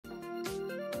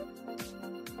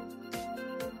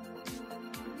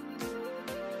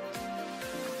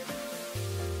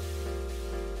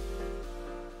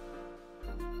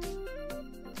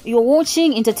You're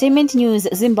watching Entertainment News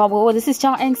Zimbabwe. Well, this is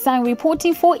Chang Sang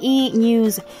reporting for E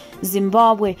News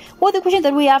Zimbabwe. Well, the question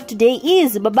that we have today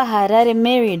is Baba Harare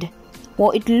married? Well,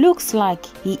 it looks like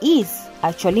he is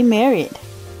actually married.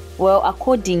 Well,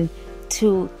 according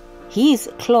to his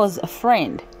close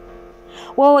friend.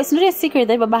 Well, it's not a secret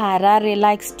that Baba Harare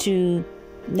likes to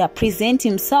present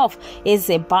himself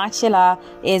as a bachelor,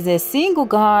 as a single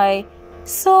guy.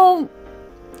 So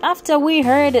after we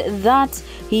heard that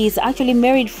he is actually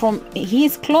married from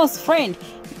his close friend,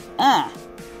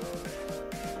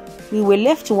 we were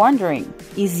left wondering,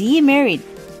 is he married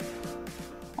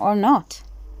or not?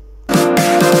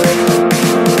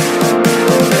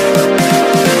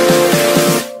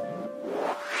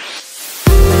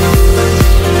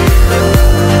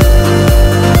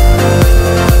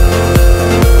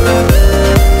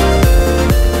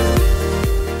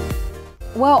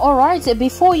 Well, all right,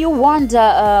 before you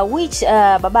wonder which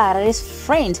Baba Harare's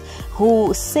friend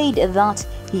who said that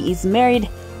he is married,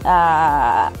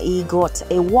 he got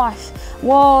a wife.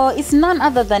 Well, it's none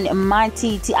other than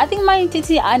Maititi. I think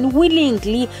Maititi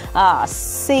unwillingly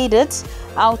said it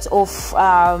out of,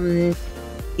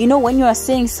 when you are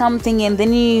saying something and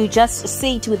then you just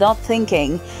say it without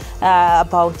thinking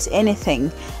about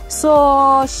anything.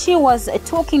 So she was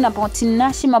talking about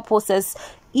Tinashe Maposa's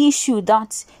issue,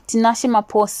 that Tinashe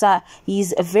Maposa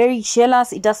is very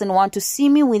jealous. He doesn't want to see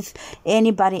me with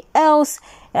anybody else.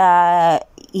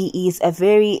 He is a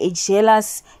very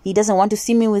jealous. He doesn't want to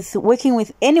see me working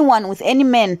with anyone, with any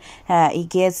man. He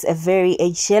gets very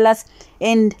jealous,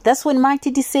 and that's when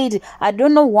Maititi said, I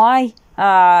don't know why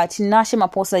Tinashe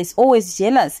Maposa is always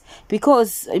jealous,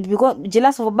 because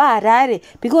jealous of Baba Harare,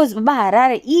 because Baba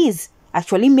Harare is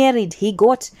actually married. He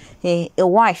got a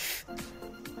wife.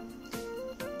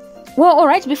 Well, all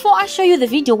right, before I show you the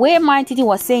video where Maititi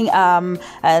was saying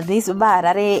this Baba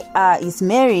Harare is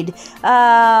married,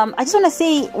 I just want to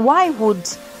say, why would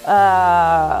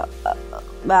Baba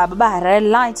Harare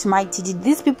lie to Maititi?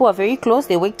 These people are very close,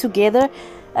 they work together,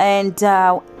 and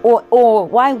or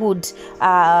why would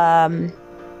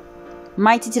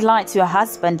Maititi lie to her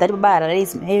husband that Baba Harare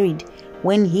is married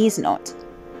when he is not?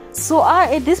 So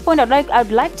at this point,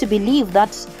 I'd like to believe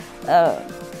that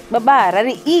Baba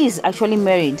Harare is actually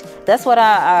married. That's what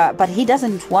but he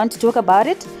doesn't want to talk about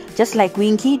it. Just like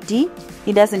Winky D,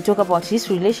 he doesn't talk about his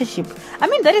relationship. I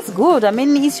mean, that is good. I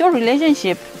mean, it's your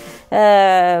relationship.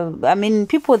 I mean,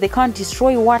 people, they can't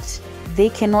destroy what they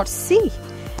cannot see.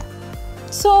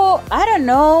 So I don't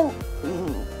know.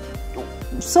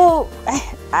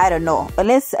 I don't know.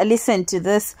 Let's listen to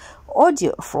this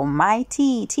audio from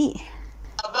Maititi.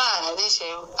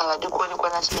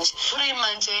 Free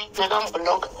manje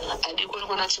nekamblok andikoni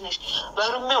kuona chimwe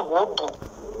varume hopo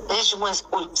nezvimwe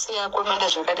seyakomenda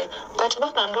zvakadai but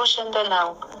vakandoshanda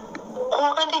nawo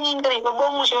kwakandinyengerei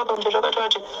babamuchiva pamusoro akataura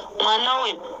kuti mwana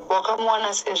uyu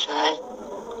wakamuwana sezvaari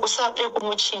usape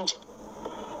kumuchinja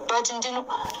but ndino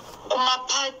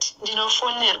kumapati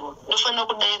ndinofonerwa ndofanira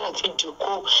kudaira video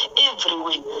call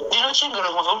everywhere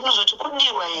ndinochengerwa mabva kunozoti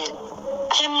kudiwa here.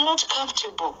 I am not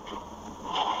comfortable.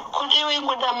 Kudiwa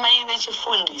ingoda mai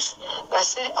vechifundisi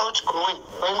vasiri outgoing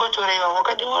vaingotoreva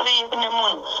wakadiurei kune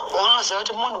munhu waunoziva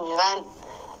kuti munhu wevana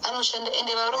anoshanda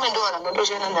ende varume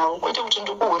ndovaranondoshanda navo kwete kuti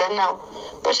ndikuhura navo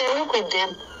but I work with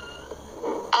them.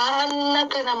 Haana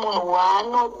kana munhu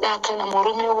waanoda kana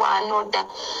murume waanoda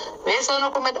vese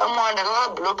vanokometa amawanda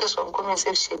akavablokeswa mucomment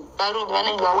section. Varume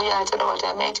vanenge vauya ataura kuti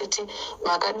Maititi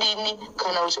makadini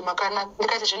kana kuti makanaka,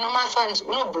 ndikati zvino mafans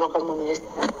unobloka munhu wese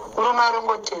murume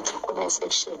arongotedza comment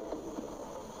section.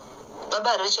 Baba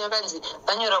Harare yakanzi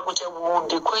vanyora kuti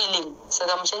decoiling,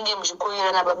 saka muchange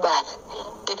muchikoira naBaba Harare.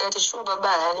 Ndikati shuwa Baba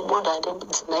Harare bonda hade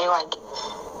mudzimai wake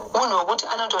munhu wekuti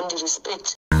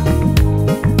anotondirespect